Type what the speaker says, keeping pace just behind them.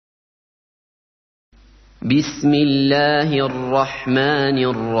بسم الله الرحمن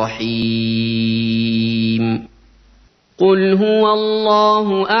الرحيم قل هو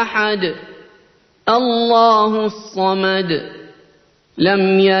الله أحد الله الصمد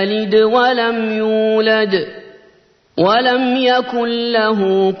لم يلد ولم يولد ولم يكن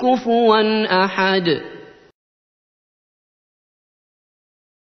له كفوا أحد.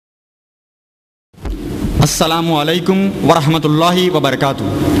 Assalamu alaikum wa rahmatullahi wa barakatuh.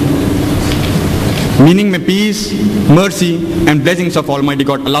 Meaning may peace, mercy and blessings of Almighty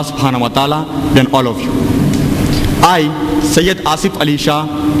God Allah subhanahu wa ta'ala be on all of you. I, Syed Asif Ali Shah,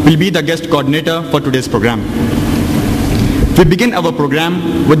 will be the guest coordinator for today's program. We begin our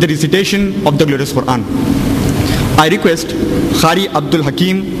program with the recitation of the glorious Quran. I request Khari Abdul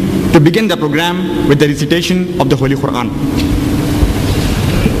Hakim to begin the program with the recitation of the Holy Quran.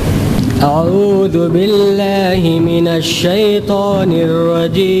 أعوذ بالله من الشيطان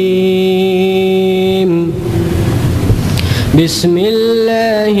الرجيم بسم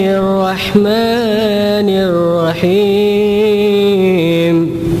الله الرحمن الرحيم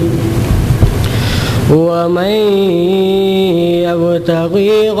ومن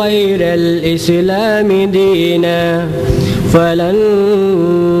يبتغي غير الإسلام دينا فلن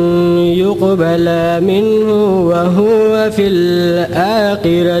يقبل منه وهو في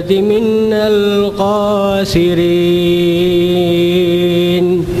الآخرة من الخاسرين.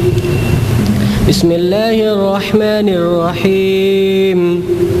 بسم الله الرحمن الرحيم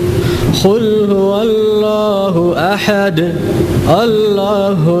قل هو الله أحد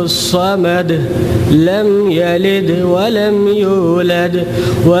الله الصمد لم يلد ولم يولد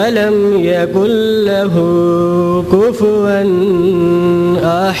ولم يكن له كفوا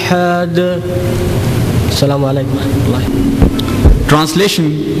أحد. السلام عليكم ورحمة الله. Translation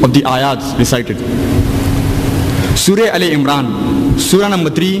of the ayats recited. Surah Ali Imran, Surah number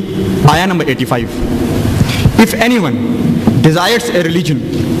 3, ayah number 85. If anyone desires a religion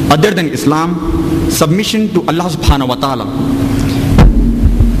other than Islam, submission to Allah subhanahu wa ta'ala,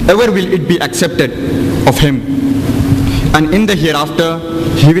 ever will it be accepted of him, and in the hereafter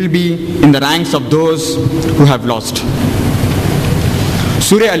he will be in the ranks of those who have lost.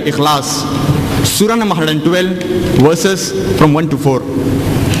 Surah Al-Ikhlas, Surah number 112, verses from 1 to 4.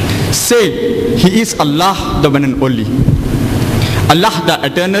 Say, He is Allah, the one and only, Allah the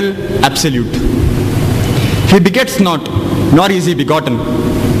eternal, absolute. He begets not, nor is he begotten,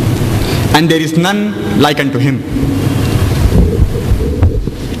 and there is none like unto him.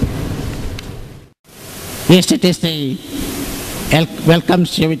 Yesterday,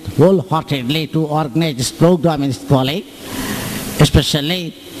 welcomes you wholeheartedly to organize this program in this college.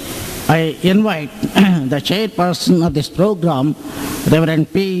 Especially, I invite the chairperson of this program,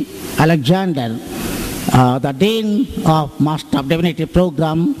 Reverend P. Alexander, the Dean of Master of Divinity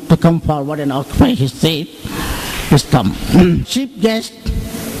program, to come forward and occupy his seat. Please come. Chief guest,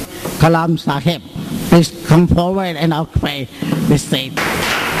 Kalam Sahib, please come forward and occupy this seat.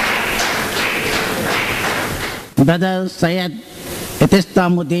 Brother Syed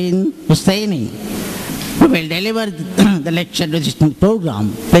Ehteshamuddin Hussaini, who will deliver the lecture to this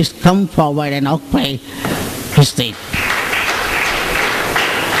program, please come forward and occupy his seat.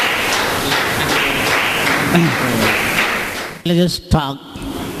 Religious talk,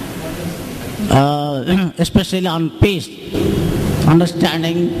 especially on peace,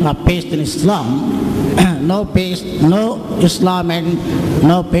 understanding of peace in Islam. No peace, no Islam, and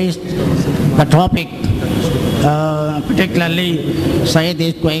no peace. The topic, particularly, Syed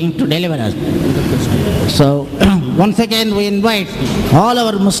is going to deliver us. So, once again, we invite all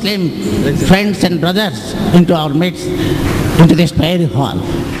our Muslim friends and brothers into our midst, into this prayer hall.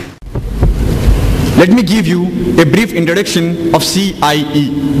 Let me give you a brief introduction of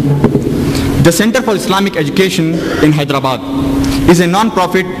CIE. The Center for Islamic Education in Hyderabad is a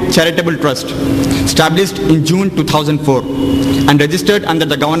non-profit charitable trust established in June 2004 and registered under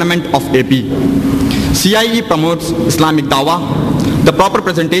the government of AP. CIE promotes Islamic Dawah, the proper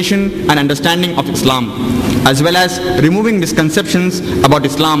presentation and understanding of Islam, as well as removing misconceptions about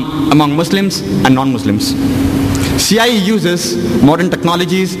Islam among Muslims and non-Muslims. CIE uses modern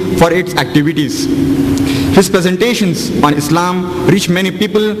technologies for its activities. His presentations on Islam reach many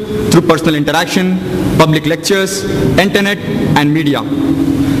people through personal interaction, public lectures, internet and media.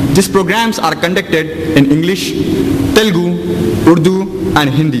 These programs are conducted in English, Telugu, Urdu and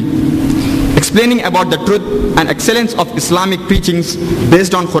Hindi, explaining about the truth and excellence of Islamic preachings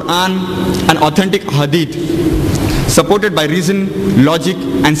based on Quran and authentic hadith, supported by reason, logic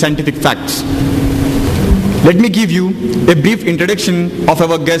and scientific facts. Let me give you a brief introduction of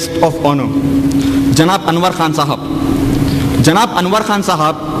our guest of honor, Janab Anwar Khan Sahab. Janab Anwar Khan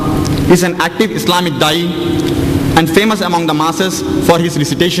Sahab is an active Islamic da'i and famous among the masses for his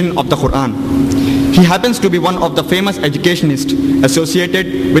recitation of the Quran. He happens to be one of the famous educationists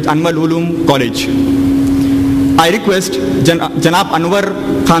associated with Anwar Ulum College. I request Janab Anwar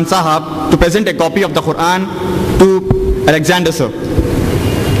Khan Sahab to present a copy of the Quran to Alexander sir.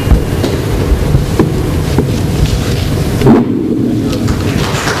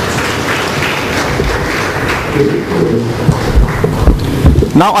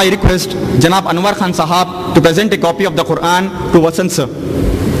 Now I request Janab Anwar Khan Sahab to present a copy of the Quran to Vasant sir.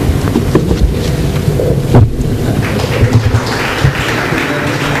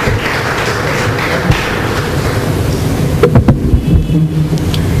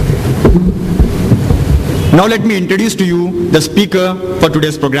 Now let me introduce to you the speaker for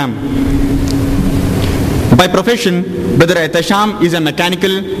today's program. By profession, Brother Ehtesham is a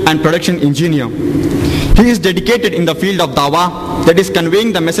mechanical and production engineer. He is dedicated in the field of dawah, that is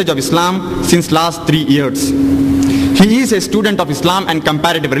conveying the message of Islam since last 3 years. He is a student of Islam and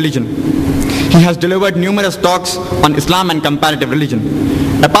comparative religion. He has delivered numerous talks on Islam and comparative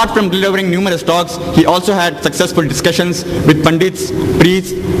religion. Apart from delivering numerous talks, he also had successful discussions with pundits,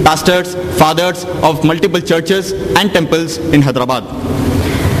 priests, pastors, fathers of multiple churches and temples in Hyderabad.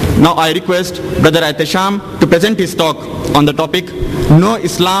 Now I request Brother Ehtesham to present his talk on the topic, No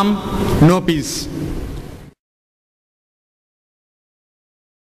Islam, No Peace.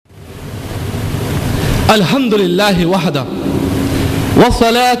 Alhamdulillah wahda wa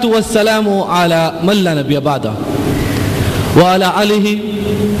salatu wa salamu ala man la nabiyya ba'da wa ala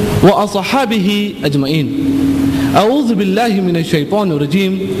alihi wa ashabihi ajma'in. A'udhu billahi minash shaitanir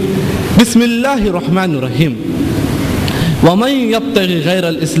rajim. Bismillahir rahmanir rahim. Wa man yabtaghi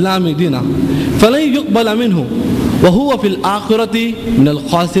ghayra al-islam dina falan yuqbala minhu wa huwa fil akhirati min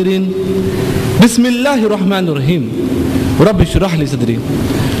al-khasirin. Bismillahir rahmanir rahim. Rabbi shrah li sadri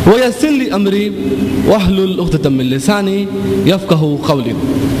wa yassir li amri wahlul 'uqdatam min lisani yafqahu qawli.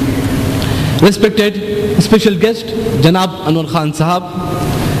 Respected special guest Janab Anwar Khan Sahab,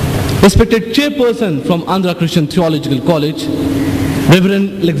 respected chairperson from Andhra Christian Theological College,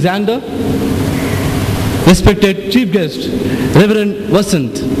 Reverend Alexander, respected chief guest Reverend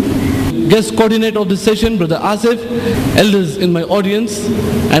Vasant, guest coordinator of this session Brother Asif, elders in my audience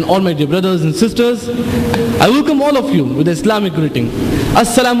and all my dear brothers and sisters, I welcome all of you with the Islamic greeting.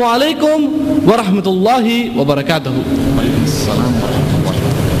 Assalamu alaikum wa rahmatullahi wa barakatuhu.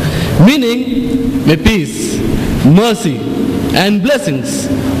 Meaning, may peace, mercy and blessings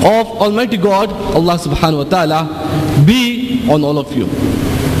of Almighty God, Allah subhanahu wa ta'ala, be on all of you.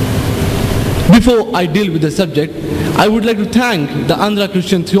 Before I deal with the subject, I would like to thank the Andhra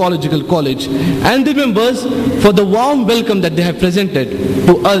Christian Theological College and the members for the warm welcome that they have presented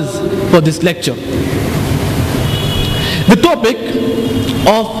to us for this lecture. The topic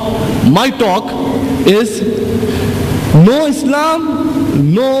of my talk is No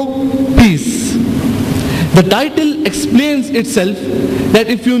Islam, No Peace. The title explains itself that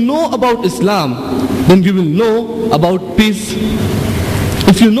if you know about Islam, then you will know about peace.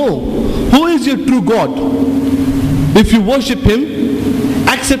 If you know who is your true God, if you worship Him,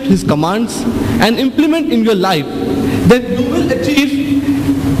 accept His commands and implement in your life, then you will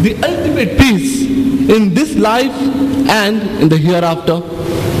achieve the ultimate peace in this life and in the hereafter.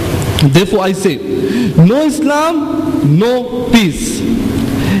 Therefore I say, no Islam, no peace.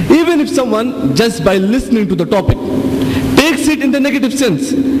 Even if someone, just by listening to the topic, takes it in the negative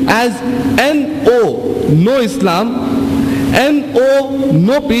sense as N-O, no Islam, N-O,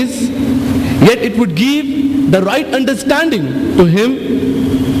 no peace, yet it would give the right understanding to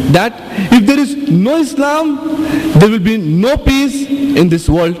him that if there is no Islam, there will be no peace in this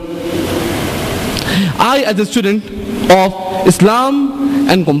world. I, as a student of Islam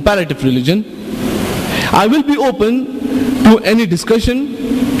and comparative religion, I will be open to any discussion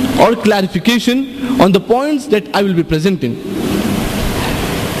or clarification on the points that I will be presenting.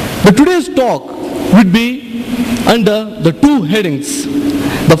 But today's talk would be under the two headings.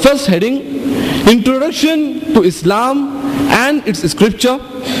 The first heading, Introduction to Islam and its scripture.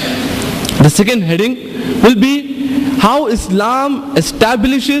 The second heading will be how Islam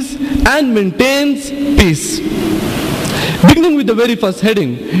establishes and maintains peace. Beginning with the very first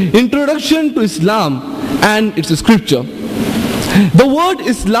heading, Introduction to Islam and its scripture. The word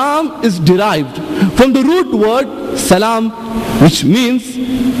Islam is derived from the root word salam, which means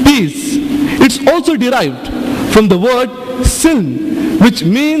peace. It's also derived from the word silm, which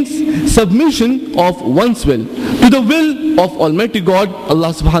means submission of one's will to the will of Almighty God,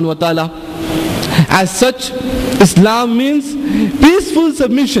 Allah subhanahu wa ta'ala. As such, Islam means peaceful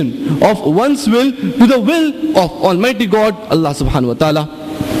submission of one's will to the will of Almighty God, Allah subhanahu wa ta'ala.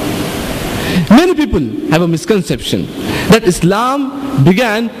 Many people have a misconception that Islam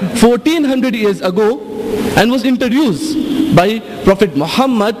began 1400 years ago and was introduced by Prophet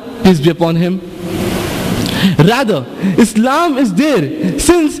Muhammad, peace be upon him. Rather, Islam is there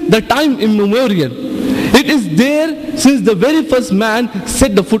since the time immemorial. It is there since the very first man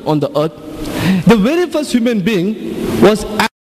set the foot on the earth. The very first human being was